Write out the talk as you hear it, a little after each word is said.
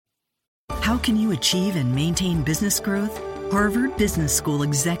How can you achieve and maintain business growth? Harvard Business School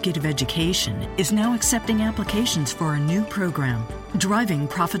Executive Education is now accepting applications for a new program, Driving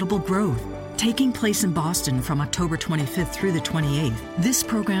Profitable Growth. Taking place in Boston from October 25th through the 28th, this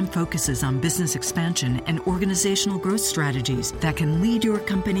program focuses on business expansion and organizational growth strategies that can lead your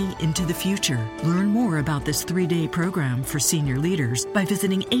company into the future. Learn more about this 3-day program for senior leaders by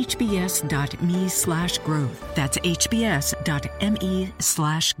visiting hbs.me/growth. That's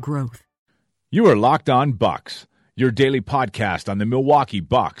hbs.me/growth. You are Locked On Bucks, your daily podcast on the Milwaukee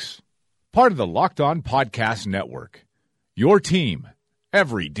Bucks, part of the Locked On Podcast Network. Your team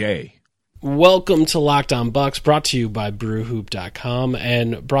every day. Welcome to Locked On Bucks, brought to you by BrewHoop.com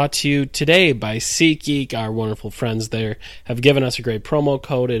and brought to you today by SeatGeek. Our wonderful friends there have given us a great promo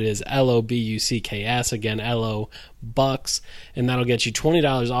code. It is LOBUCKS, again, LO Bucks, and that'll get you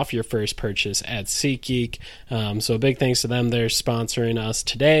 $20 off your first purchase at SeatGeek. So a big thanks to them. They're sponsoring us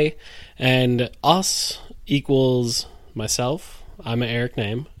today. And us equals myself. I'm an Eric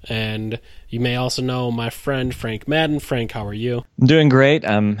Name, and you may also know my friend Frank Madden. Frank, how are you? I'm doing great.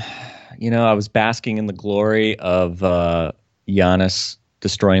 I was basking in the glory of Giannis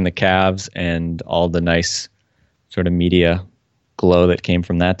destroying the Cavs and all the nice sort of media glow that came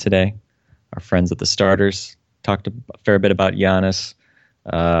from that today. Our friends at the Starters talked a fair bit about Giannis.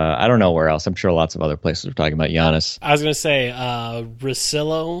 I don't know where else. I'm sure lots of other places were talking about Giannis. I was going to say,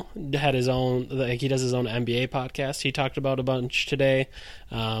 Russillo had his own, he does his own NBA podcast. He talked about a bunch today.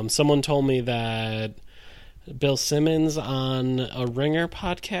 Someone told me that Bill Simmons on a Ringer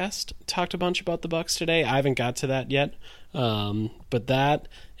podcast talked a bunch about the Bucks today. I haven't got to that yet. But that,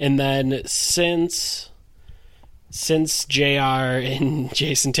 and then since JR and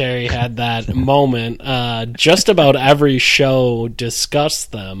Jason Terry had that moment, just about every show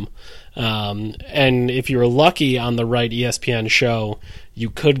discussed them. And if you were lucky on the right ESPN show, you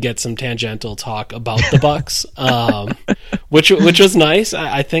could get some tangential talk about the Bucks, which was nice.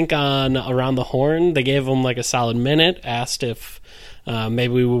 I think on Around the Horn, they gave them like a solid minute, asked if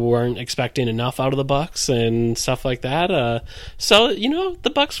maybe we weren't expecting enough out of the Bucks and stuff like that. So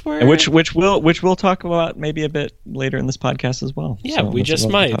the Bucks were, and which we'll talk about maybe a bit later in this podcast as well. Yeah, so we just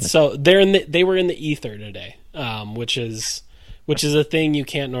might. So they were in the ether today, which is a thing you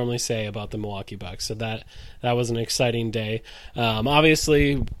can't normally say about the Milwaukee Bucks. So that was an exciting day.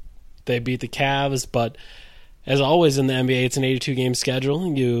 Obviously, they beat the Cavs, but as always in the NBA, it's an 82-game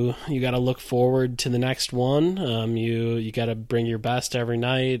schedule. You got to look forward to the next one. You got to bring your best every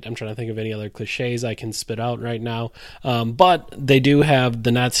night. I'm trying to think of any other cliches I can spit out right now. But they do have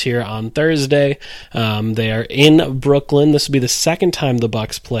the Nets here on Thursday. They are in Brooklyn. This will be the second time the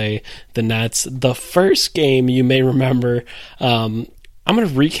Bucks play the Nets. The first game, you may remember, I'm going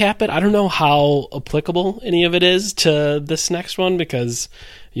to recap it. I don't know how applicable any of it is to this next one because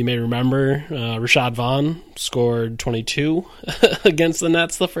you may remember Rashad Vaughn scored 22 against the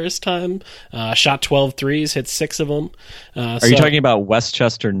Nets the first time, shot 12 threes, hit 6 of them. Are you talking about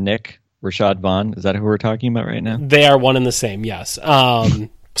Westchester Nick, Rashad Vaughn? Is that who we're talking about right now? They are one and the same, yes.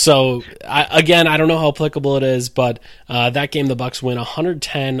 So, I don't know how applicable it is, but that game the Bucks win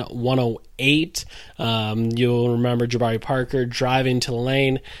 110-108. You'll remember Jabari Parker driving to the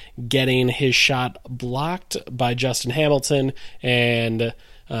lane, getting his shot blocked by Justin Hamilton, and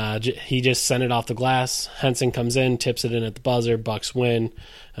he just sent it off the glass. Henson comes in, tips it in at the buzzer. Bucks win.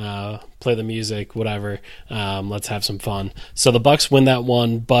 Play the music, whatever. Let's have some fun. So the Bucks win that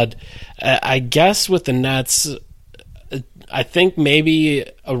one, but I guess with the Nets, I think maybe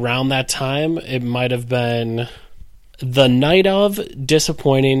around that time it might have been the night of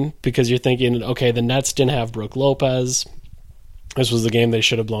disappointing because you're thinking, okay, the Nets didn't have Brook Lopez. This was the game they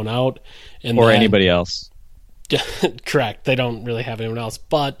should have blown out. Or anybody else. Correct. They don't really have anyone else.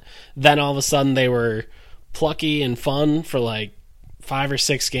 But then all of a sudden they were plucky and fun for like 5 or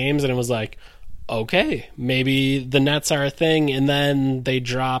 6 games, and it was like, okay, maybe the Nets are a thing. And then they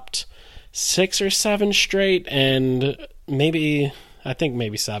dropped 6 or 7 straight, and maybe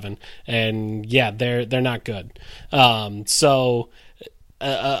 7. And yeah, they're not good. So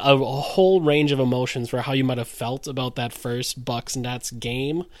a whole range of emotions for how you might have felt about that first Bucks-Nets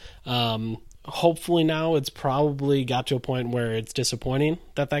game. Hopefully now it's probably got to a point where it's disappointing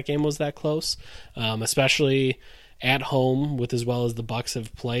that game was that close, especially at home with as well as the Bucks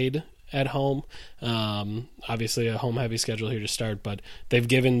have played at home. Obviously a home heavy schedule here to start, but they've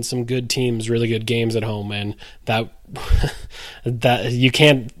given some good teams really good games at home, and that you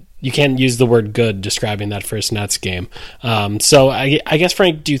can't you can't use the word good describing that first Nets game. So I guess,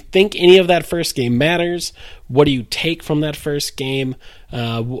 Frank, do you think any of that first game matters? What do you take from that first game?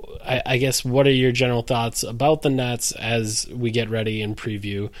 I guess, what are your general thoughts about the Nets as we get ready and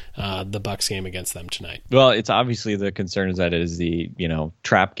preview the Bucks game against them tonight? Well, it's obviously the concern is that it is the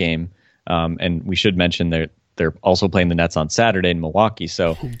trap game, and we should mention that they're also playing the Nets on Saturday in Milwaukee.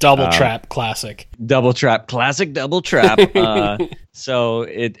 So double trap classic. So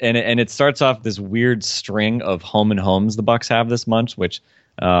it starts off this weird string of home and homes the Bucks have this month, which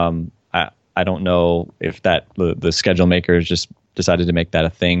I don't know if that the schedule makers just decided to make that a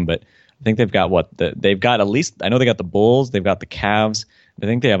thing, but I think they've got they've got at least, I know they got the Bulls, they've got the Cavs. I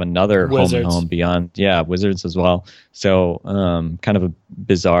think they have another Wizards. home and home beyond. Yeah, Wizards as well. So kind of a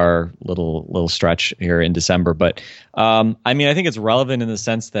bizarre little stretch here in December. But I think it's relevant in the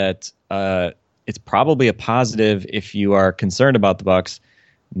sense that it's probably a positive if you are concerned about the Bucks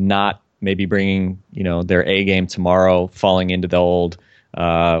not maybe bringing their A game tomorrow, falling into the old.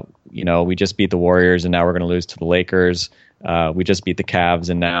 We just beat the Warriors and now we're going to lose to the Lakers. We just beat the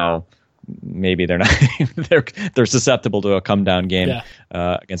Cavs and now maybe they're not they're susceptible to a come down game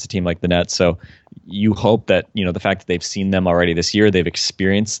against a team like the Nets. So you hope that the fact that they've seen them already this year, they've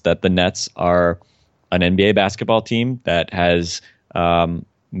experienced that the Nets are an NBA basketball team that has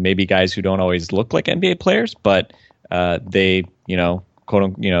maybe guys who don't always look like NBA players, but they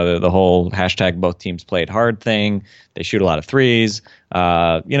quote the whole hashtag both teams played hard thing. They shoot a lot of threes.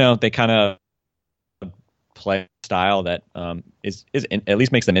 They kind of play style that is at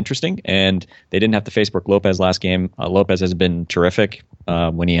least makes them interesting, and they didn't have to face Brook Lopez last game. Lopez has been terrific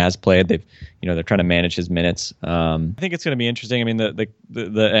when he has played. They're trying to manage his minutes. I think it's going to be interesting. I mean,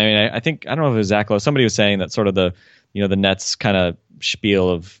 I think, I don't know if it was Zach Lowe, somebody was saying that sort of the Nets kind of spiel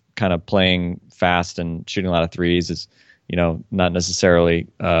of kind of playing fast and shooting a lot of threes is not necessarily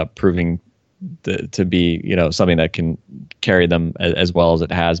proving to be something that can carry them as well as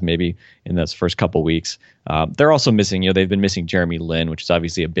it has maybe in those first couple weeks. They're also missing, they've been missing Jeremy Lin, which is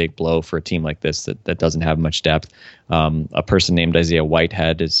obviously a big blow for a team like this that doesn't have much depth. A person named Isaiah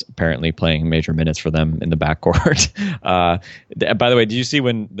Whitehead is apparently playing major minutes for them in the backcourt. By the way, did you see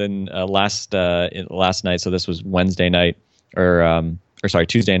when last night? So this was Wednesday night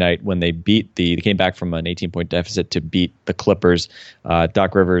Tuesday night when they came back from an 18-point deficit to beat the Clippers.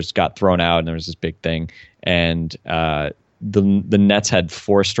 Doc Rivers got thrown out, and there was this big thing. And the Nets had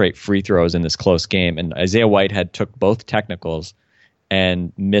 4 straight free throws in this close game, and Isaiah Whitehead took both technicals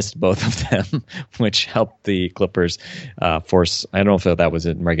and missed both of them, which helped the Clippers force. I don't know if that was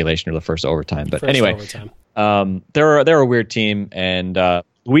in regulation or the first overtime, but anyway, they're a weird team, and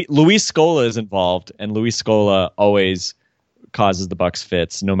Luis Scola is involved, and Luis Scola always causes the Bucks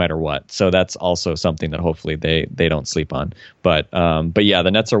fits no matter what. So that's also something that hopefully they don't sleep on. But yeah,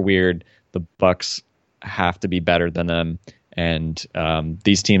 the Nets are weird. The Bucks have to be better than them. And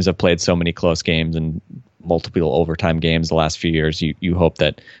these teams have played so many close games and multiple overtime games the last few years. You hope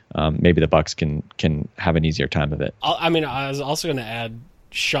that maybe the Bucks can have an easier time of it. I was also going to add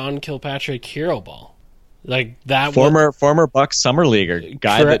Sean Kilpatrick hero ball. Like that former Bucks summer leaguer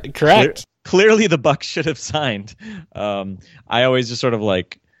guy. Correct. Clearly the Bucks should have signed. I always just sort of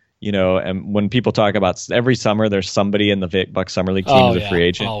and when people talk about every summer, there's somebody in the Bucks Summer League team who's a free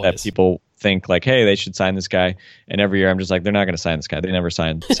agent that people think like, hey, they should sign this guy. And every year I'm just like, they're not going to sign this guy. They never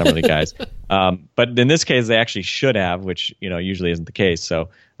sign Summer League guys. But in this case, they actually should have, which usually isn't the case. So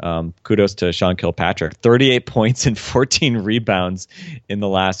kudos to Sean Kilpatrick. 38 points and 14 rebounds in the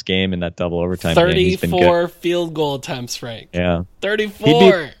last game in that double overtime game. 34 field goal attempts, Frank. Yeah.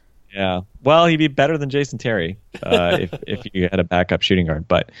 34. Yeah, well, he'd be better than Jason Terry if you had a backup shooting guard.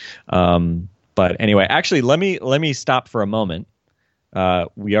 But anyway, actually, let me stop for a moment.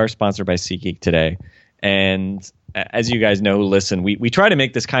 We are sponsored by SeatGeek today, and as you guys know who listen, we try to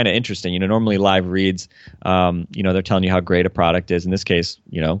make this kind of interesting. Normally live reads, they're telling you how great a product is. In this case,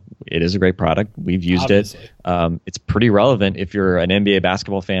 it is a great product. We've used Obviously. It. It's pretty relevant if you're an NBA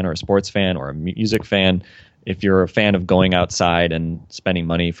basketball fan or a sports fan or a music fan. If you're a fan of going outside and spending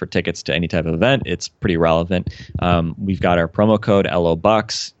money for tickets to any type of event, it's pretty relevant. We've got our promo code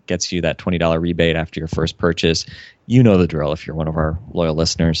LOBucks, gets you that $20 rebate after your first purchase. You know the drill if you're one of our loyal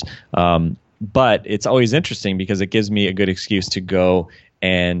listeners. But it's always interesting because it gives me a good excuse to go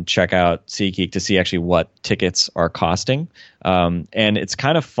and check out SeatGeek to see actually what tickets are costing. And it's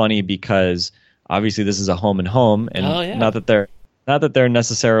kind of funny because obviously this is a home and home, and not that they're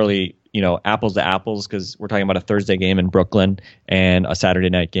necessarily apples to apples, because we're talking about a Thursday game in Brooklyn and a Saturday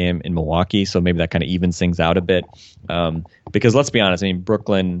night game in Milwaukee. So maybe that kind of evens things out a bit. Because let's be honest,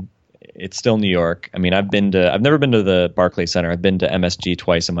 Brooklyn it's still New York. I mean, I've never been to the Barclays Center. I've been to MSG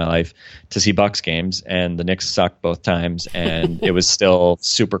twice in my life to see Bucks games, and the Knicks sucked both times, and it was still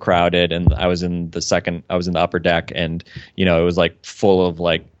super crowded. And I was in the upper deck, and it was like full of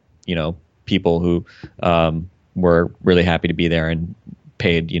like people who were really happy to be there and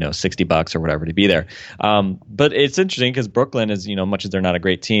paid $60 or whatever to be there. But it's interesting because Brooklyn is much as they're not a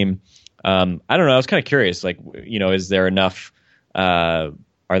great team. I don't know. I was kind of curious, like, is there enough?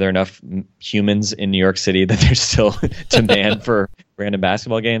 Are there enough humans in New York City that there's still demand for random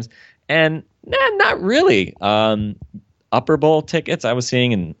basketball games? And not really. Upper bowl tickets I was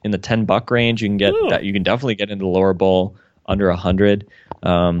seeing in the $10 range. You can get that. You can definitely get into the lower bowl under 100.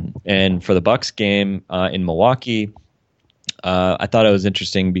 And for the Bucks game in Milwaukee, I thought it was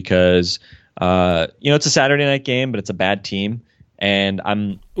interesting because it's a Saturday night game, but it's a bad team. And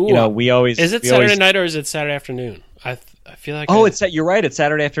we always is it Saturday night or is it Saturday afternoon? I feel like you're right. It's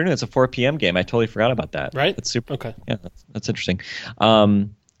Saturday afternoon. It's a 4 p.m. game. I totally forgot about that. Right? That's super. Okay. Yeah, that's interesting.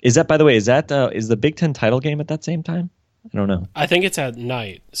 Is that, by the way, is the Big Ten title game at that same time? I don't know. I think it's at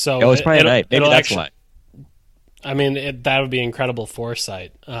night. So it's probably at night. Maybe that's why. I mean, that would be incredible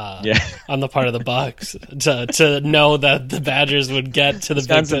foresight on the part of the Bucks to know that the Badgers would get to the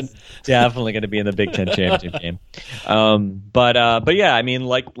Big Ten. Definitely going to be in the Big Ten championship game. But yeah, I mean,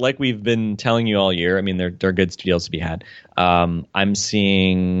 like we've been telling you all year, I mean, there are good deals to be had. I'm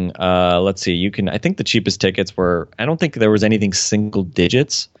seeing. Let's see. I think the cheapest tickets were. I don't think there was anything single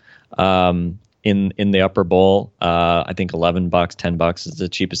digits. In the upper bowl, I think $11, $10 is the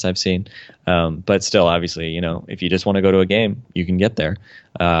cheapest I've seen. But still, obviously, if you just want to go to a game, you can get there.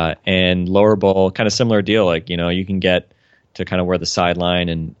 And lower bowl, kind of similar deal. Like, you can get to kind of where the sideline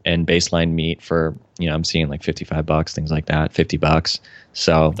and baseline meet for, I'm seeing like $55, things like that, $50.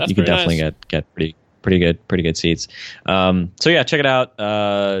 So you can definitely get pretty good seats. So yeah, check it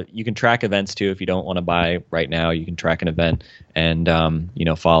out. You can track events too. If you don't want to buy right now, you can track an event and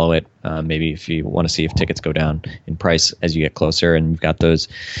follow it. Maybe if you want to see if tickets go down in price as you get closer, and you've got those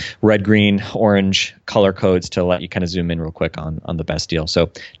red, green, orange color codes to let you kind of zoom in real quick on the best deal. So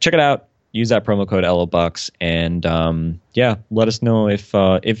check it out. Use that promo code LOBucks, and let us know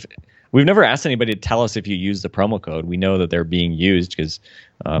if we've never asked anybody to tell us if you use the promo code. We know that they're being used because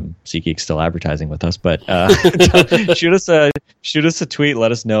SeatGeek's still advertising with us. But shoot us a tweet.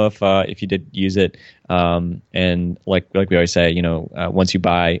 Let us know if you did use it. And like we always say, once you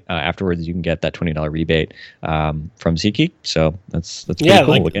buy, afterwards you can get that $20 rebate from SeatGeek. So that's pretty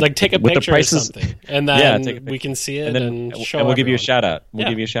cool. Like take a picture or something, and then we can see it and show. And we'll give you a everyone. shout out. We'll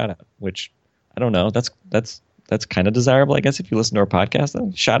give you a shout out, which I don't know. That's kind of desirable, I guess, if you listen to our podcast.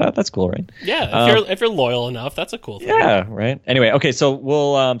 Then shout out, that's cool, right? Yeah, if you're loyal enough, that's a cool thing. Yeah, right. Anyway, okay, so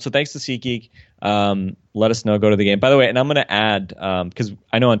we'll so thanks to SeatGeek. Let us know, go to the game. By the way, and I'm going to add because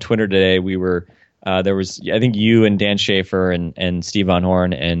I know on Twitter today we were there was, I think, you and Dan Schaefer and Steve Von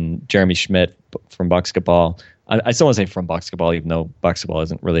Horn and Jeremy Schmidt from Bucksketball. I still want to say from Bucksketball, even though Bucksketball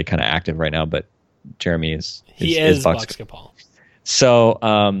isn't really kind of active right now, but Jeremy is Bucksketball. So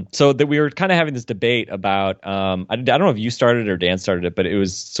that we were kind of having this debate about, I don't know if you started it or Dan started it, but it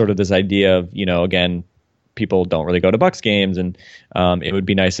was sort of this idea of, again, people don't really go to Bucks games, and it would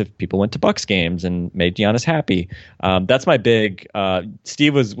be nice if people went to Bucks games and made Giannis happy. That's my big.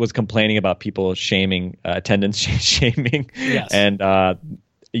 Steve was complaining about people shaming, attendance shaming, yes. And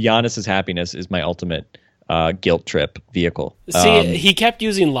Giannis's happiness is my ultimate guilt trip vehicle. See, he kept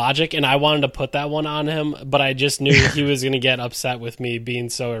using logic, and I wanted to put that one on him, but I just knew he was going to get upset with me being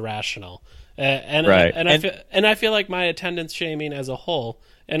so irrational. Right. I feel like my attendance shaming as a whole,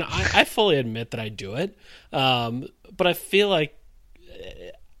 and I fully admit that I do it, but I feel like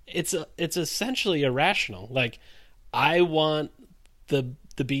it's essentially irrational. Like, I want the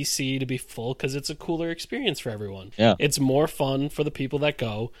BC to be full because it's a cooler experience for everyone. Yeah. It's more fun for the people that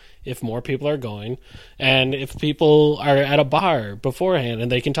go if more people are going, and if people are at a bar beforehand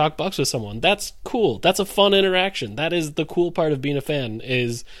and they can talk Bucks with someone, that's cool. That's a fun interaction. That is the cool part of being a fan,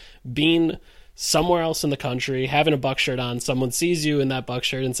 is being somewhere else in the country, having a Bucks shirt on, someone sees you in that Bucks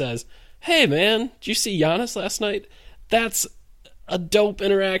shirt and says, "Hey man, did you see Giannis last night?" That's a dope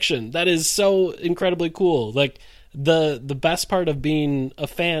interaction. That is so incredibly cool. Like, the best part of being a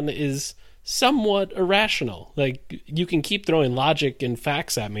fan is somewhat irrational. Like, you can keep throwing logic and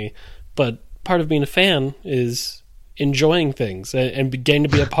facts at me, but part of being a fan is enjoying things and getting to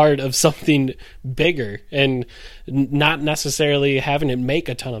be a part of something bigger and not necessarily having it make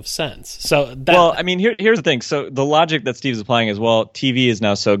a ton of sense. So well, I mean, here's the thing. So the logic that Steve's applying is, well, TV is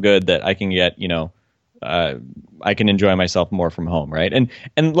now so good that I can get, I can enjoy myself more from home, right?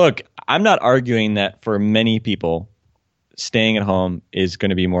 And look, I'm not arguing that for many people, staying at home is going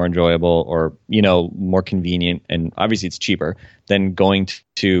to be more enjoyable or, more convenient, and obviously it's cheaper than going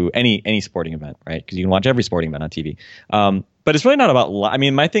to any sporting event, right? Because you can watch every sporting event on TV. But it's really not about,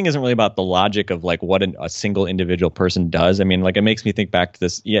 my thing isn't really about the logic of like what a single individual person does. I mean, like it makes me think back to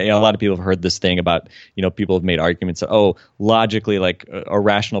this. Yeah, a lot of people have heard this thing about, people have made arguments that, logically, like a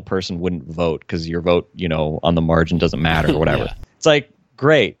rational person wouldn't vote because your vote, on the margin doesn't matter or whatever. Yeah. It's like,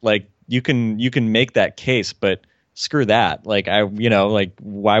 great. Like you can make that case, but screw that. Like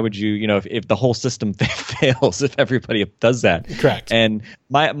why would you, if the whole system fails, if everybody does that. Correct. And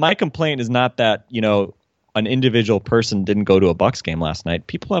my complaint is not that, an individual person didn't go to a Bucks game last night.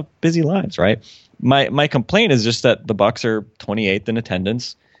 People have busy lives, right? My complaint is just that the Bucks are 28th in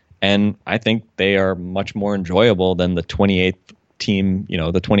attendance, and I think they are much more enjoyable than the 28th team,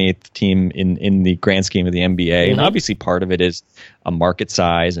 the 28th team in the grand scheme of the NBA. Mm-hmm. And obviously part of it is a market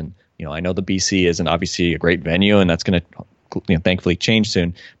size, and I know the BC isn't obviously a great venue, and that's going to thankfully change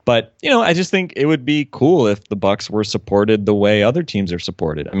soon. But I just think it would be cool if the Bucks were supported the way other teams are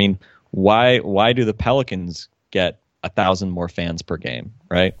supported. I mean, why do the Pelicans get 1,000 more fans per game,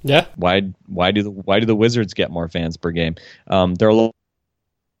 right? Yeah. Why do the Wizards get more fans per game? They're a little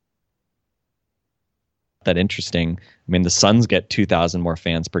that interesting. I mean, the Suns get 2,000 more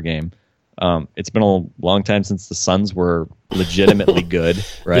fans per game. It's been a long time since the Suns were legitimately good,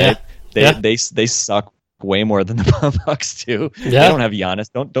 right? Yeah. They suck way more than the Bucks do. Yeah. They don't have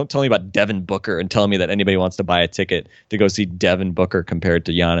Giannis. Don't tell me about Devin Booker and tell me that anybody wants to buy a ticket to go see Devin Booker compared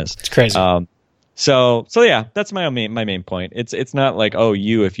to Giannis. It's crazy. So yeah, that's my main point. It's not like,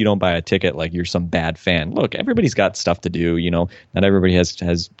 if you don't buy a ticket, like you're some bad fan. Look, everybody's got stuff to do. Not everybody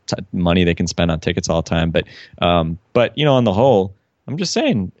has money they can spend on tickets all the time. But on the whole, I'm just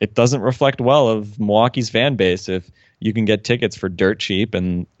saying it doesn't reflect well of Milwaukee's fan base if you can get tickets for dirt cheap,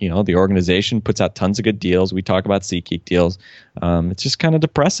 and the organization puts out tons of good deals. We talk about SeatGeek deals. It's just kind of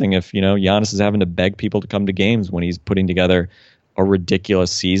depressing if Giannis is having to beg people to come to games when he's putting together a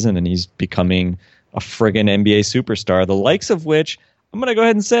ridiculous season and he's becoming a friggin' NBA superstar, the likes of which I'm going to go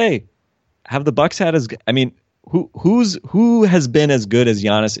ahead and say have the Bucks had who has been as good as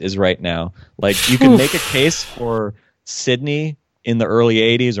Giannis is right now? Like you can make a case for Sydney in the early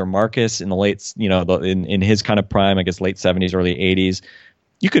 80s or Marcus in the late, in his kind of prime, I guess late 70s, early 80s.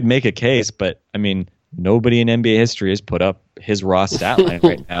 You could make a case, but I mean, nobody in NBA history has put up his raw stat line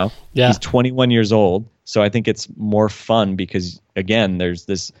right now. Yeah. He's 21 years old. So I think it's more fun because, again, there's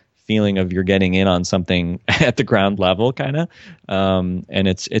this feeling of you're getting in on something at the ground level kind of. And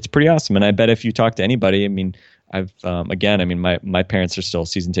it's pretty awesome. And I bet if you talk to anybody, I mean, my parents are still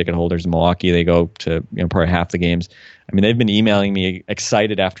season ticket holders in Milwaukee. They go to probably half the games. I mean, they've been emailing me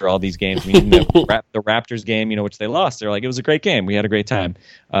excited after all these games. I mean, the Raptors game, which they lost, they're like, it was a great game. We had a great time.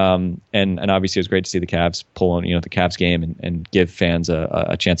 And obviously it was great to see the Cavs pull on, the Cavs game and give fans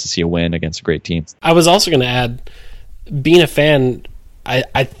a chance to see a win against a great team. I was also going to add, being a fan,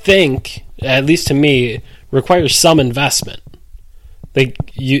 I think, at least to me, requires some investment. Like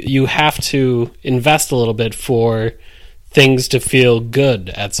you have to invest a little bit for things to feel good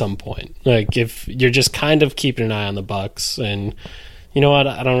at some point. Like if you're just kind of keeping an eye on the Bucks and I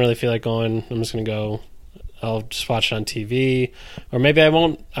don't really feel like going, I'm just going to go, I'll just watch it on TV, or maybe I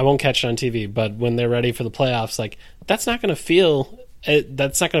won't catch it on TV, but when they're ready for the playoffs, like that's not going to feel as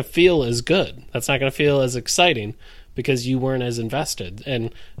good. That's not going to feel as exciting because you weren't as invested.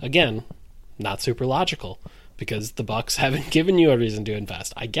 And again, not super logical, because the Bucks haven't given you a reason to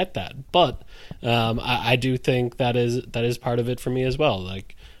invest. I get that, but I do think that is part of it for me as well.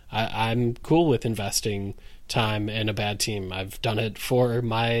 Like I'm cool with investing time in a bad team. I've done it for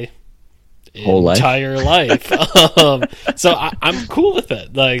my whole entire life. So I'm cool with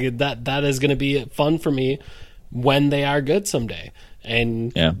it. Like that is going to be fun for me when they are good someday.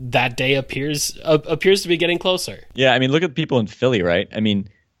 And that day appears to be getting closer. Yeah, I mean, look at people in Philly, right? I mean,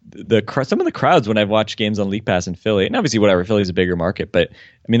 some of the crowds when I've watched games on League Pass in Philly, and obviously whatever, Philly's a bigger market, but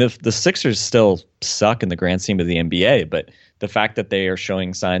I mean the Sixers still suck in the grand scheme of the NBA, but the fact that they are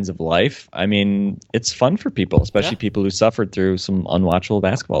showing signs of life, I mean, it's fun for people, especially people who suffered through some unwatchable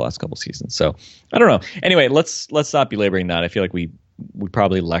basketball last couple seasons. So I don't know. Anyway, let's stop belaboring that. I feel like we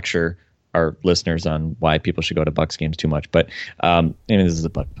probably lecture our listeners on why people should go to Bucks games too much, but this is a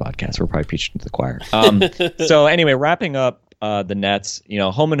Bucks podcast. We're probably preaching to the choir. So anyway, wrapping up. The Nets,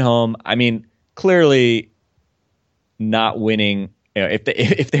 home and home. I mean, clearly not winning.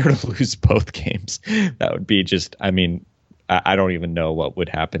 If they were to lose both games, that would be just. I mean, I don't even know what would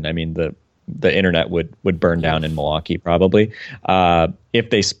happen. I mean, the internet would burn down in Milwaukee probably. If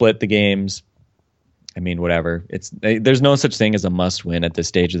they split the games, I mean, whatever. There's no such thing as a must win at this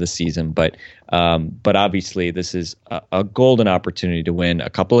stage of the season, but obviously this is a golden opportunity to win a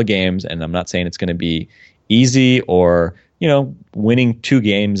couple of games. And I'm not saying it's going to be easy, or winning 2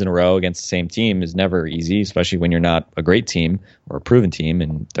 games in a row against the same team is never easy, especially when you're not a great team or a proven team.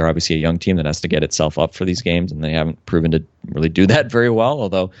 And they're obviously a young team that has to get itself up for these games, and they haven't proven to really do that very well.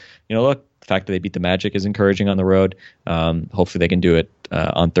 Although, look, the fact that they beat the Magic is encouraging on the road. Hopefully they can do it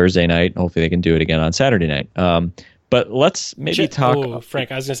on Thursday night. Hopefully they can do it again on Saturday night. But let's maybe talk. Oh,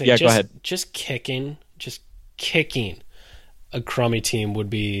 Frank, I was going to say, go ahead. Just kicking a crummy team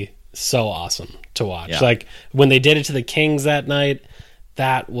would be so awesome to watch. Yeah. Like when they did it to the Kings that night,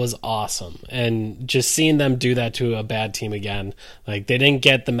 that was awesome. And just seeing them do that to a bad team again, like they didn't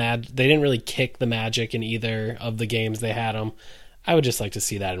really kick the Magic in either of the games they had them. I would just like to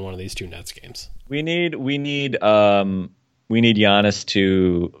see that in one of these 2 Nets games. We need Giannis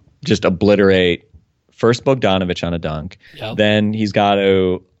to just obliterate first Bogdanovic on a dunk. Yep. Then he's got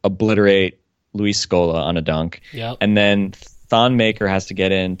to obliterate Luis Scola on a dunk. Yep. And then Thon Maker has to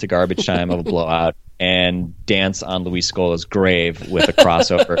get into garbage time of a blowout and dance on Luis Scola's grave with a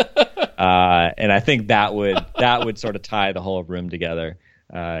crossover. And I think that would sort of tie the whole room together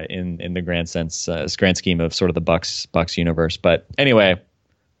in the grand scheme of sort of the Bucks universe. But anyway,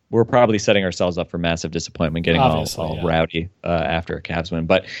 we're probably setting ourselves up for massive disappointment, getting all rowdy after a Cavs win.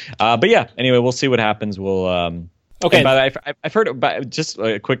 But yeah, anyway, we'll see what happens. We'll okay. By the way, I've heard, just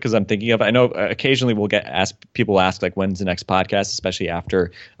quick, because I'm thinking of, I know occasionally we'll people ask like, when's the next podcast, especially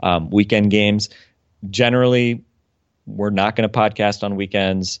after weekend games. Generally, we're not going to podcast on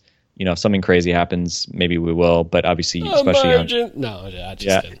weekends. If something crazy happens, maybe we will. But obviously, especially I just didn't.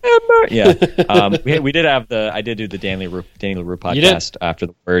 Yeah. We did have I did do the Danny LaRue podcast after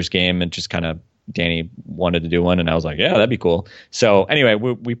the Warriors game, and just kind of Danny wanted to do one, and I was like, yeah, that'd be cool. So anyway,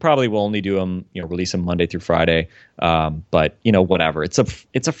 we probably will only do them, release them Monday through Friday. But whatever. It's a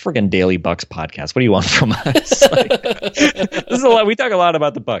friggin' daily Bucks podcast. What do you want from us? This is a lot. We talk a lot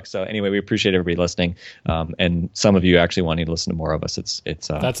about the Bucks. So anyway, we appreciate everybody listening. And some of you actually wanting to listen to more of us. It's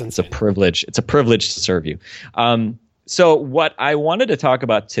a privilege. It's a privilege to serve you. So what I wanted to talk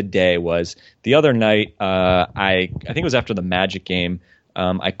about today was the other night. I think it was after the Magic game.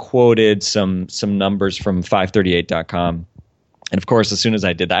 I quoted some numbers from 538.com. And of course, as soon as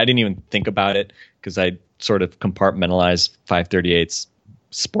I did that, I didn't even think about it, because I sort of compartmentalized 538's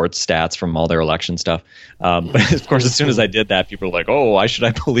sports stats from all their election stuff. But of course, as soon as I did that, people were like, oh, why should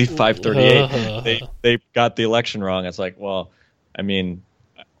I believe 538? They got the election wrong. It's like, well, I mean,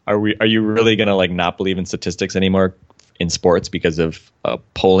 are you really going to like not believe in statistics anymore in sports because of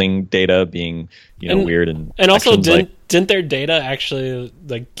polling data being weird and also didn't their data actually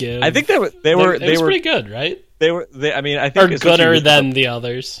like give? I think they were pretty good, right? I mean, I think are gooder than the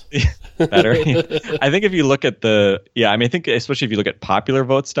others. Better. I think if you look at I think especially if you look at popular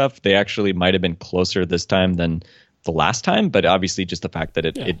vote stuff, they actually might have been closer this time than the last time. But obviously, just the fact that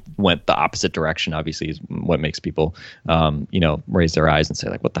it went the opposite direction, obviously, is what makes people raise their eyes and say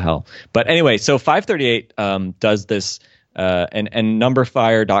like, what the hell. But anyway, so 538 does this. And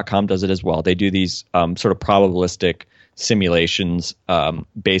numberfire.com does it as well. They do these sort of probabilistic simulations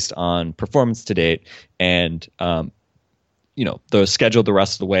based on performance to date and the schedule the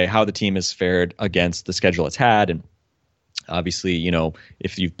rest of the way, how the team has fared against the schedule it's had. And obviously,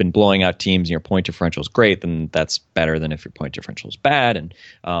 if you've been blowing out teams and your point differential is great, then that's better than if your point differential is bad. And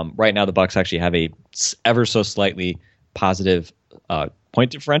right now the Bucks actually have a ever so slightly positive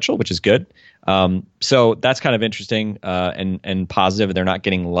point differential, which is good. So that's kind of interesting and positive. They're not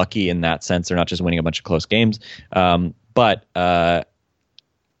getting lucky in that sense. They're not just winning a bunch of close games. But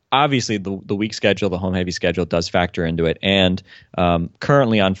obviously the weak schedule, the home heavy schedule does factor into it. And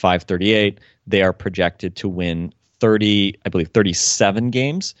currently on 538, they are projected to win 36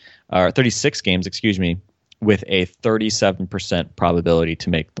 games, with a 37% probability to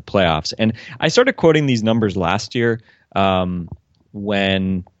make the playoffs. And I started quoting these numbers last year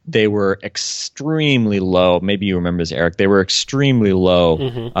when they were extremely low. Maybe you remember this, Eric. They were extremely low,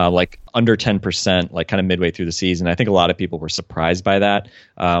 like under 10%, like kind of midway through the season. I think a lot of people were surprised by that.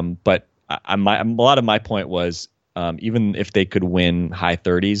 But a lot of my point was, even if they could win high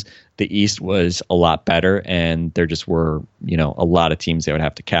 30s, the East was a lot better, and there just were, a lot of teams they would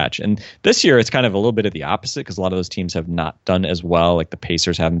have to catch. And this year, it's kind of a little bit of the opposite, because a lot of those teams have not done as well. Like the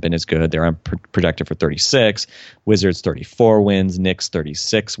Pacers haven't been as good. They're projected for 36. Wizards 34 wins. Knicks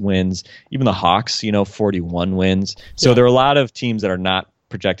 36 wins. Even the Hawks, 41 wins. So there are a lot of teams that are not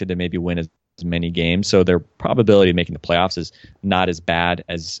projected to maybe win as many games, so their probability of making the playoffs is not as bad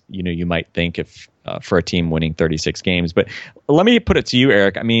as you might think if for a team winning 36 games. But let me put it to you,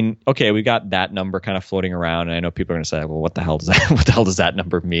 Eric. I mean, okay, we got that number kind of floating around, and I know people are going to say, well, what the hell does that what the hell does that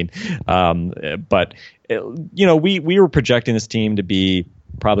number mean? But we were projecting this team to be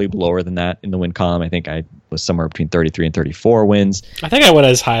probably lower than that in the win column. I think I was somewhere between 33 and 34 wins. I think I went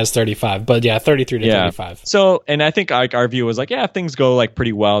as high as 35, but yeah, 33 to 35. So, and I think our view was like, yeah, if things go like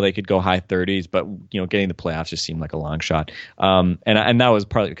pretty well, they could go high 30s, but getting the playoffs just seemed like a long shot. And that was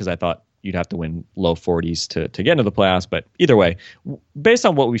partly because I thought you'd have to win low 40s to get into the playoffs. But either way, based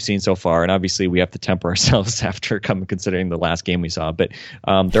on what we've seen so far, and obviously we have to temper ourselves after considering the last game we saw, but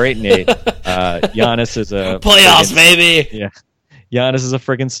they're 8-8. Giannis is a playoffs, baby. Yeah. Giannis is a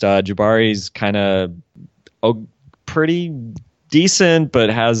friggin' stud. Jabari's kind of pretty decent, but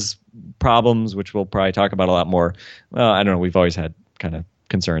has problems, which we'll probably talk about a lot more. Well, I don't know. We've always had kind of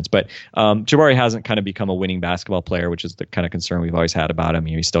concerns, but Jabari hasn't kind of become a winning basketball player, which is the kind of concern we've always had about him.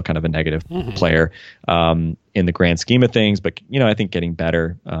 He's still kind of a negative player in the grand scheme of things, but I think getting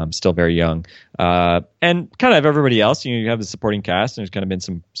better. Still very young, and kind of everybody else. You have the supporting cast, and there's kind of been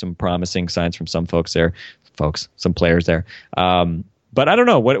some promising signs from some some players there. But I don't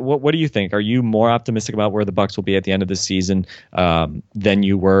know. What do you think? Are you more optimistic about where the Bucks will be at the end of the season than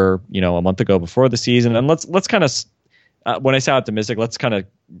you were, a month ago before the season? And let's kind of, when I say optimistic, let's kind of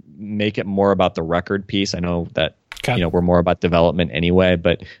make it more about the record piece. I know that we're more about development anyway,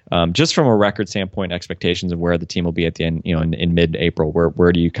 but just from a record standpoint, expectations of where the team will be at the end, in mid-April,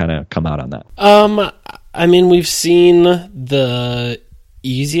 where do you kind of come out on that? I mean, we've seen the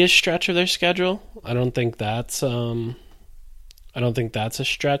easiest stretch of their schedule. I don't think that's a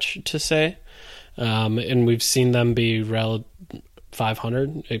stretch to say. And we've seen them be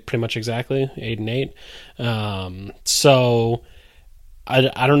 500, pretty much exactly 8-8. So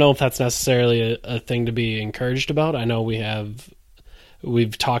I don't know if that's necessarily a thing to be encouraged about. I know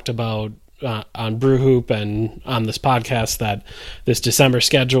we've talked about on Brew Hoop and on this podcast that this December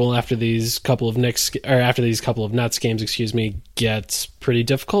schedule after these couple of Nets games, gets pretty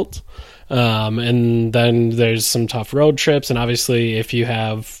difficult. And then there's some tough road trips, and obviously if you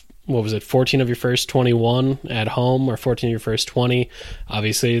have 14 of your first 21 at home or 14 of your first 20,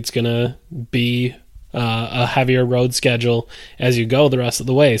 obviously it's gonna be a heavier road schedule as you go the rest of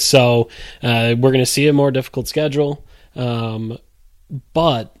the way. So we're gonna see a more difficult schedule.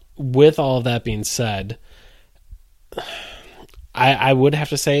 But with all of that being said, I would have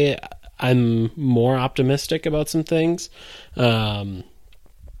to say I'm more optimistic about some things.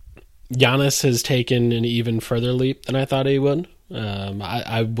 Giannis has taken an even further leap than I thought he would.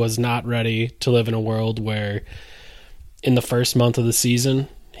 I was not ready to live in a world where in the first month of the season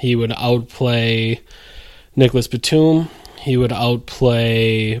he would outplay Nicholas Batum, he would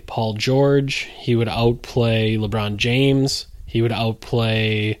outplay Paul George, he would outplay LeBron James, he would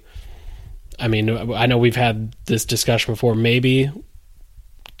outplay... I mean, I know we've had this discussion before, maybe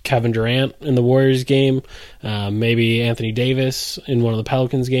Kevin Durant in the Warriors game, maybe Anthony Davis in one of the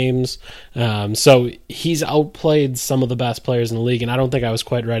Pelicans games. So he's outplayed some of the best players in the league, and I don't think I was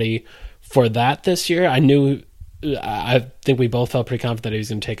quite ready for that this year. I think we both felt pretty confident that he was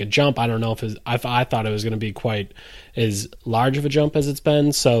going to take a jump. I don't know if I thought it was going to be quite as large of a jump as it's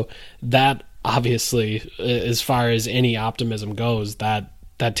been. So that obviously, as far as any optimism goes, that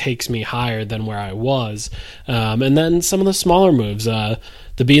takes me higher than where I was. And then some of the smaller moves. The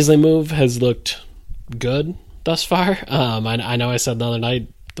Beasley move has looked good thus far. I know I said the other night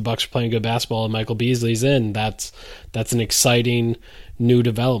the Bucks are playing good basketball and Michael Beasley's in. That's an exciting new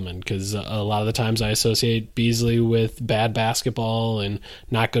development because a lot of the times I associate Beasley with bad basketball and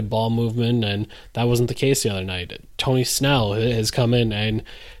not good ball movement, and that wasn't the case the other night. Tony Snell has come in and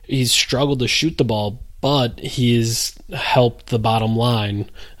he's struggled to shoot the ball, but he's helped the bottom line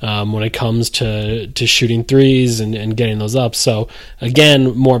when it comes to shooting threes and getting those up. So,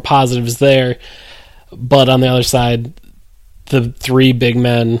 again, more positives there. But on the other side, the three big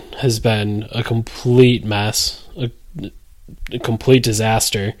men has been a complete mess, a complete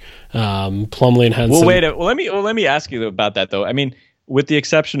disaster. Plumlee and Henson. Let me ask you about that, though. I mean, with the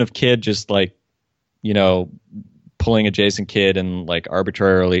exception of Kidd just pulling a Jason Kidd and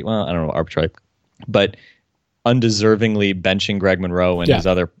arbitrarily, well, I don't know, arbitrarily, but undeservingly benching Greg Monroe when his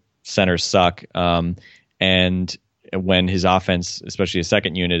other centers suck. And when his offense, especially his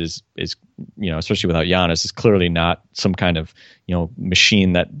second unit, is especially without Giannis, is clearly not some kind of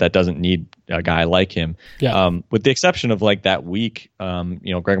machine that doesn't need a guy like him. Yeah. With the exception of that week,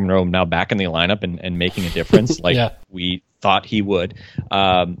 Greg Monroe now back in the lineup and making a difference we thought he would.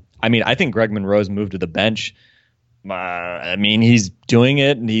 I think Greg Monroe's move to the bench. He's doing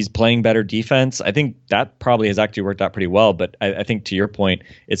it and he's playing better defense. I think that probably has actually worked out pretty well. But I think to your point,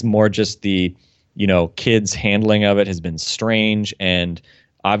 it's more just the Kidd's handling of it has been strange, and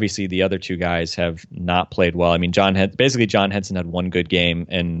obviously the other two guys have not played well. I mean, John Henson had one good game,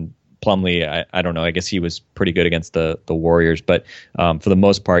 and Plumlee, I don't know. I guess he was pretty good against the Warriors, but for the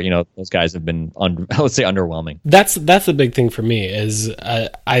most part, those guys have been, let's say, underwhelming. That's the big thing for me is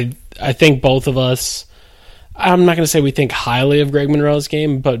I think both of us. I'm not going to say we think highly of Greg Monroe's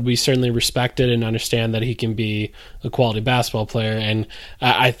game, but we certainly respect it and understand that he can be a quality basketball player. And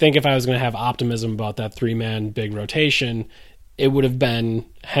I think if I was going to have optimism about that 3-man big rotation, it would have been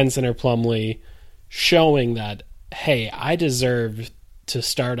Henson or Plumlee showing that, hey, I deserve to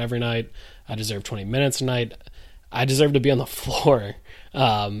start every night. I deserve 20 minutes a night. I deserve to be on the floor.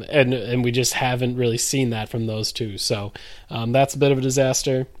 And we just haven't really seen that from those two. So that's a bit of a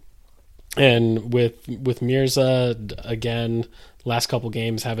disaster. And with Mirza, again, last couple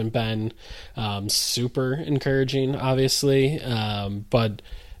games haven't been super encouraging, obviously. But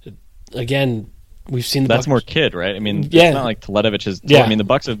again, we've seen the That's Bucks. more Kidd, right? I mean, Yeah. It's not like Teletovic is. Yeah. I mean, the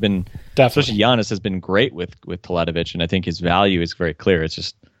Bucks have been, Definitely. especially Giannis has been great with Teletovic, and I think his value is very clear. It's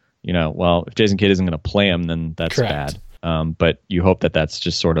just, well, if Jason Kidd isn't going to play him, then that's Correct. bad. But you hope that that's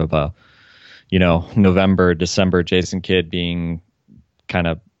just sort of a, November, December Jason Kidd being kind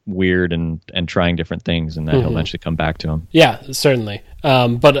of weird and trying different things, and then he'll eventually come back to him. Yeah, certainly.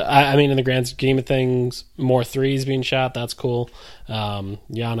 But I mean, in the grand scheme of things, more threes being shot, that's cool.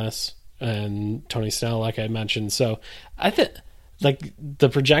 Giannis and Tony Snell, like I mentioned. So I think, like, the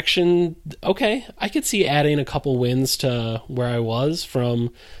projection, okay, I could see adding a couple wins to where I was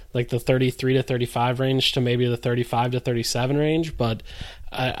from like the 33 to 35 range to maybe the 35 to 37 range, but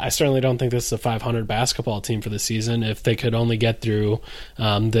I certainly don't think this is a 500 basketball team for the season. If they could only get through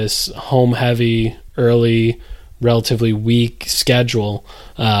this home-heavy, early, relatively weak schedule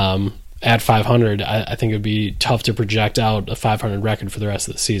at 500, I think it would be tough to project out a 500 record for the rest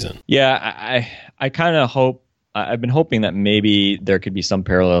of the season. Yeah, I kind of hope, I've been hoping that maybe there could be some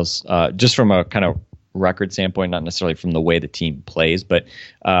parallels just from a kind of record standpoint, not necessarily from the way the team plays, but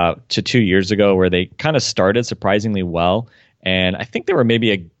to 2 years ago where they kind of started surprisingly well. And I think they were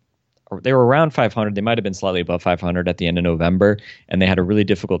they were around 500. They might have been slightly above 500 at the end of November, and they had a really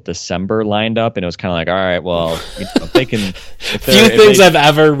difficult December lined up. And it was kind of like, all right, well, if they can. Few things I've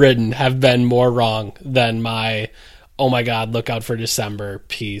ever written have been more wrong than my "oh my God, look out for December"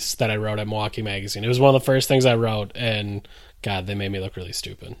 piece that I wrote at Milwaukee Magazine. It was one of the first things I wrote, and God, they made me look really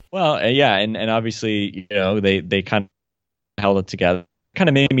stupid. Well, yeah, and obviously, they kind of held it together. Kind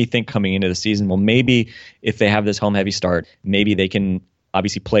of made me think coming into the season, well, maybe if they have this home heavy start, maybe they can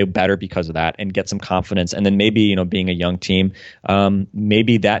obviously play better because of that and get some confidence. And then maybe, being a young team,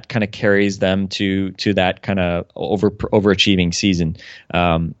 maybe that kind of carries them to that kind of overachieving season.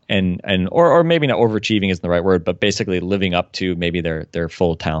 Or maybe not overachieving isn't the right word, but basically living up to maybe their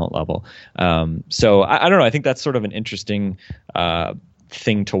full talent level. So I don't know. I think that's sort of an interesting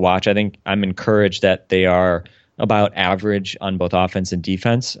thing to watch. I think I'm encouraged that they are about average on both offense and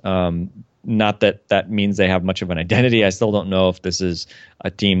defense. Not that means they have much of an identity. I still don't know if this is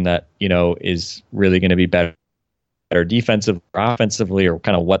a team that, is really going to be better defensive or offensively, or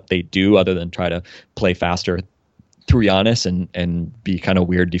kind of what they do other than try to play faster through Giannis and be kind of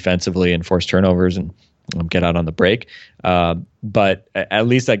weird defensively and force turnovers and get out on the break. But at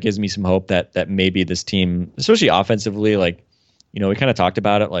least that gives me some hope that maybe this team, especially offensively, like, we kind of talked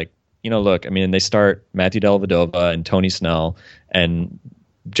about it, like, look, I mean, they start Matthew Dellavedova and Tony Snell and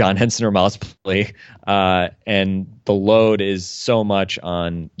John Henson or Miles Plumlee, and the load is so much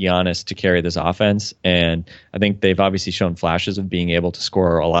on Giannis to carry this offense. And I think they've obviously shown flashes of being able to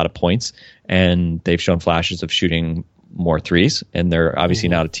score a lot of points, and they've shown flashes of shooting more threes. And they're obviously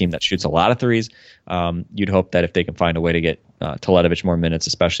not a team that shoots a lot of threes. You'd hope that if they can find a way to get Teletovic more minutes,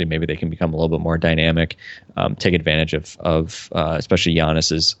 especially, maybe they can become a little bit more dynamic, take advantage of especially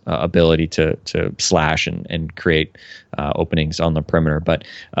Giannis's ability to slash and create openings on the perimeter. But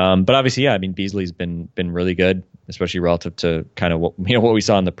obviously, yeah, I mean, Beasley's been really good, especially relative to kind of what we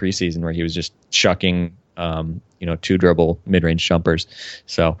saw in the preseason, where he was just chucking 2-dribble mid-range jumpers.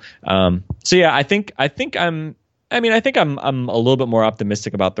 So yeah, I think I'm a little bit more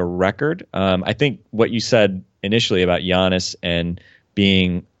optimistic about the record. I think what you said initially about Giannis and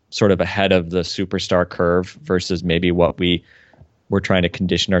being sort of ahead of the superstar curve versus maybe what we're trying to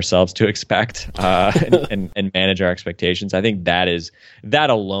condition ourselves to expect and manage our expectations. I think that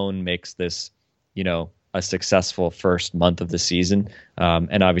alone makes this, a successful first month of the season.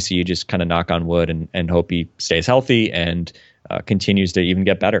 And obviously you just kind of knock on wood and hope he stays healthy and continues to even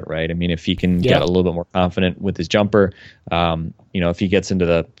get better, right? I mean, if he can get a little bit more confident with his jumper, if he gets into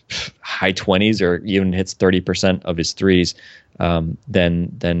the high 20s or even hits 30% of his threes,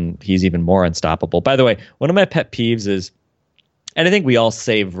 then he's even more unstoppable. By the way, one of my pet peeves is, and I think we all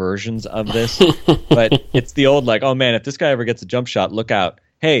say versions of this, but it's the old like, oh man, if this guy ever gets a jump shot, look out.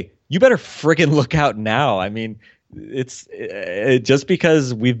 Hey, you better friggin' look out now. I mean, it's just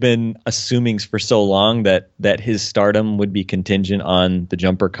because we've been assuming for so long that his stardom would be contingent on the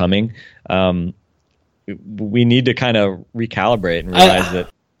jumper coming. We need to kind of recalibrate and realize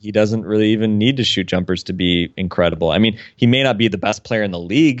that he doesn't really even need to shoot jumpers to be incredible. I mean, he may not be the best player in the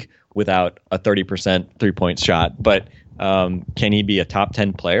league without a 30% 3-point shot, but can he be a top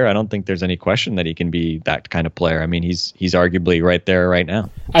 10 player? I don't think there's any question that he can be that kind of player. I mean, he's arguably right there right now.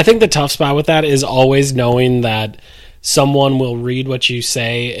 I think the tough spot with that is always knowing that someone will read what you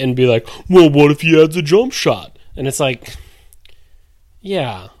say and be like, well, what if he adds a jump shot? And it's like,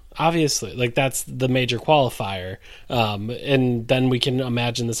 yeah, obviously, like that's the major qualifier. And then we can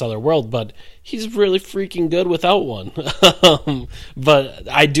imagine this other world, but he's really freaking good without one. But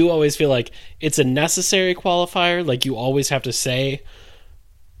I do always feel like it's a necessary qualifier. Like you always have to say,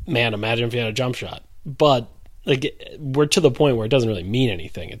 man, imagine if he had a jump shot. But like we're to the point where it doesn't really mean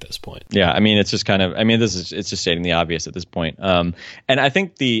anything at this point. Yeah, I mean, it's just kind of, I mean, it's just stating the obvious at this point. And I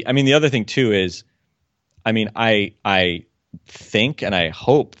think the other thing too is, I mean, I think and I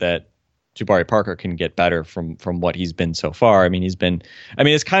hope that Jabari Parker can get better from what he's been so far. I mean,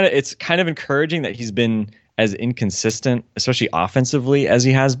 it's kind of encouraging that he's been as inconsistent, especially offensively, as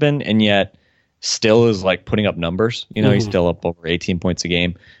he has been, and yet still is like putting up numbers. You know, he's still up over 18 points a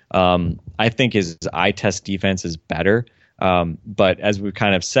game. I think his eye test defense is better. But as we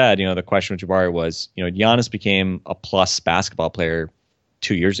kind of said, you know, the question with Jabari was, you know, Giannis became a plus basketball player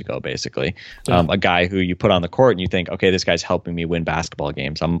 2 years ago, basically. A guy who you put on the court and you think, okay, this guy's helping me win basketball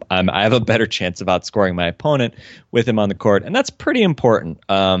games. I have a better chance of outscoring my opponent with him on the court, and that's pretty important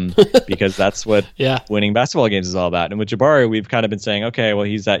because that's what winning basketball games is all about. And with Jabari, we've kind of been saying, okay, well,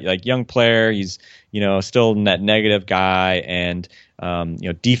 he's that like young player. He's, you know, still net negative guy, and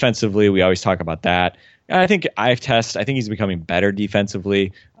defensively, we always talk about that. And I think he's becoming better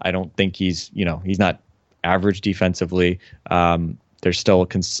defensively. I don't think he's not average defensively. There's still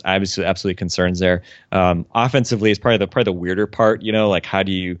obviously absolutely concerns there. Offensively is probably the weirder part, you know, like how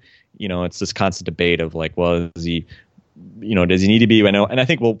do you, it's this constant debate of like, well, does he need to be, and I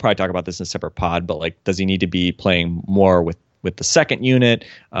think we'll probably talk about this in a separate pod, but like, does he need to be playing more with the second unit?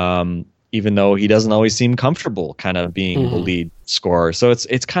 Even though he doesn't always seem comfortable kind of being the lead scorer. So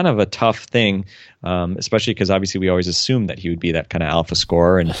it's kind of a tough thing, especially because obviously we always assumed that he would be that kind of alpha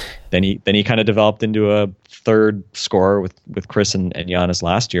scorer. And then he kind of developed into a third scorer with Chris and Giannis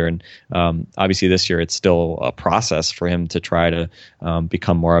last year. And obviously this year it's still a process for him to try to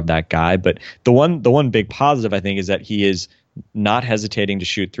become more of that guy. But the one big positive I think is that he is not hesitating to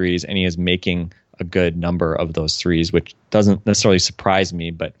shoot threes, and he is making a good number of those threes, which doesn't necessarily surprise me,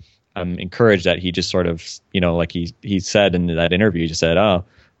 but I'm encouraged that he just sort of, like he said in that interview, he just said, oh,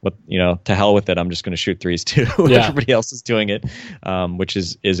 what, to hell with it. I'm just going to shoot threes too. Everybody else is doing it, which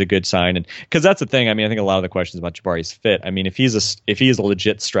is a good sign. And because that's the thing. I mean, I think a lot of the questions about Jabari's fit. I mean, if he is a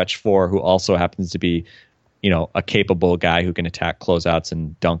legit stretch four who also happens to be, a capable guy who can attack closeouts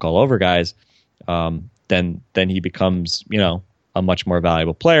and dunk all over guys, then he becomes, a much more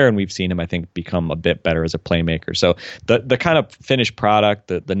valuable player, and we've seen him, I think, become a bit better as a playmaker. So the kind of finished product,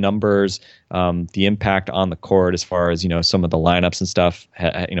 the numbers, the impact on the court, as far as some of the lineups and stuff,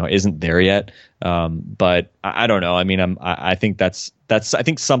 isn't there yet. But I don't know. I mean, I think that's I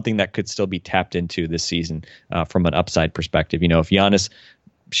think something that could still be tapped into this season from an upside perspective. If Giannis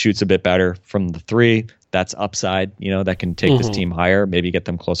shoots a bit better from the three, that's upside, that can take this team higher, maybe get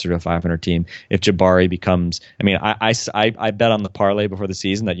them closer to a 500 team. If Jabari becomes, I mean, I bet on the parlay before the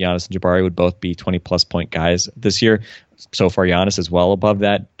season that Giannis and Jabari would both be 20-plus point guys this year. So far, Giannis is well above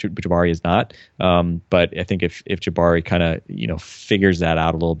that. Jabari is not. But I think if Jabari kind of, figures that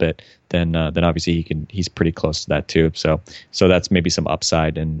out a little bit, then obviously he's pretty close to that too. So that's maybe some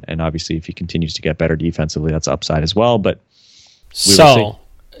upside. And obviously if he continues to get better defensively, that's upside as well. But we will see.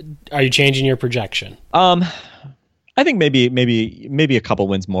 Are you changing your projection? I think maybe a couple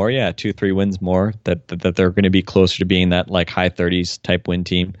wins more. Yeah, 2-3 wins more. That they're going to be closer to being that like high 30s type win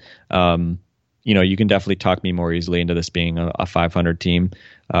team. You can definitely talk me more easily into this being a 500 team.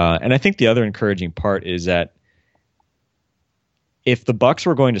 And I think the other encouraging part is that if the Bucks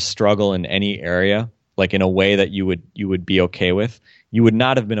were going to struggle in any area, like in a way that you would be okay with, you would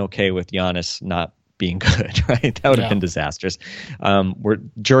not have been okay with Giannis not being good, right? That would have been disastrous.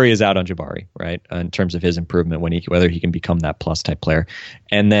 Jury is out on Jabari, right, in terms of his improvement whether he can become that plus type player.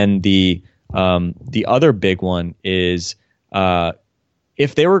 And then the other big one is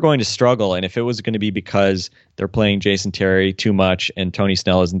if they were going to struggle, and if it was going to be because they're playing Jason Terry too much and Tony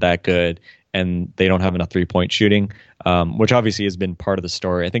Snell isn't that good and they don't have enough 3-point shooting, which obviously has been part of the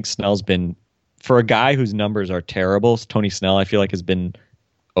story. I think Snell's been, for a guy whose numbers are terrible, Tony Snell, I feel like, has been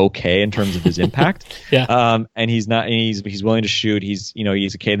okay in terms of his impact. And he's willing to shoot. He's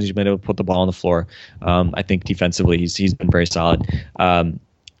occasionally been able to put the ball on the floor. I think defensively he's been very solid.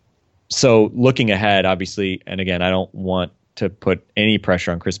 So looking ahead, obviously, and again, I don't want to put any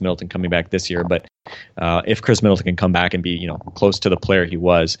pressure on Chris Middleton coming back this year, but if Chris Middleton can come back and be close to the player he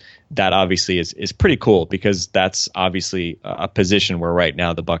was, that obviously is pretty cool, because that's obviously a position where right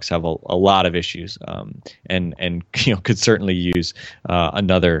now the Bucks have a lot of issues, and could certainly use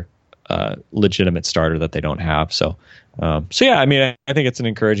another legitimate starter that they don't have. So yeah, I mean, I think it's an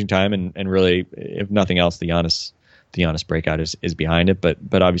encouraging time, and really, if nothing else, the Giannis breakout is behind it,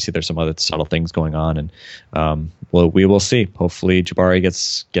 but obviously there's some other subtle things going on, and we will see. Hopefully Jabari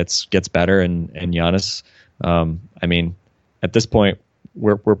gets better, and Giannis. I mean, at this point,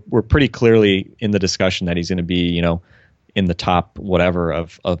 we're pretty clearly in the discussion that he's going to be in the top whatever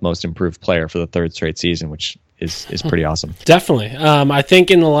of most improved player for the third straight season, which is pretty awesome. Definitely. I think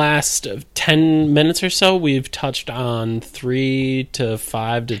in the last 10 minutes or so, we've touched on 3 to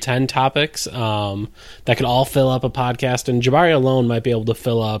 5 to 10 topics that could all fill up a podcast, and Jabari alone might be able to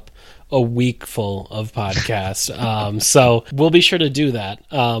fill up a week full of podcasts. So we'll be sure to do that.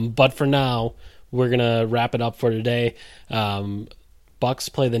 But for now, we're going to wrap it up for today. Bucks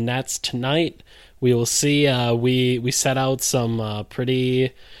play the Nets tonight. We will see. We set out some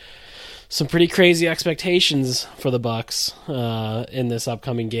pretty crazy expectations for the Bucks in this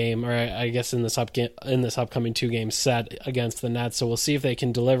upcoming game, or I guess in this upcoming 2-game set against the Nets. So we'll see if they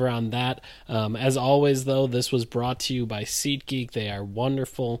can deliver on that. As always, though, this was brought to you by SeatGeek. They are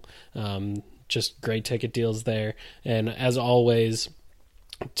wonderful, just great ticket deals there. And as always,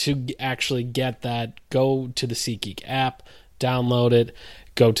 to actually get that, go to the SeatGeek app, download it.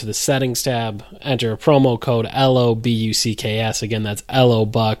 Go to the settings tab, enter a promo code LOBUCKS. Again, that's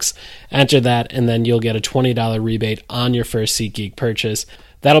LOBucks. Enter that, and then you'll get a $20 rebate on your first SeatGeek purchase.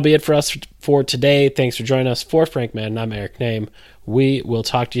 That'll be it for us for today. Thanks for joining us. For Frank Madden, I'm Eric Name. We will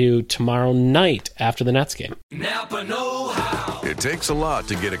talk to you tomorrow night after the Nets game. Napa know-how. It takes a lot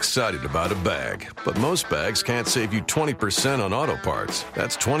to get excited about a bag, but most bags can't save you 20% on auto parts.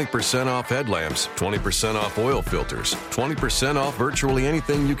 That's 20% off headlamps, 20% off oil filters, 20% off virtually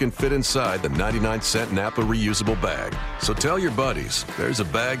anything you can fit inside the 99-cent Napa reusable bag. So tell your buddies, there's a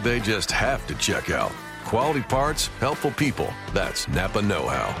bag they just have to check out. Quality parts, helpful people. That's Napa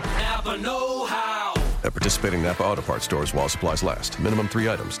know-how. Napa know-how. At participating Napa Auto Parts stores while supplies last. Minimum 3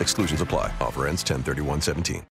 items. Exclusions apply. Offer ends 10/31/17.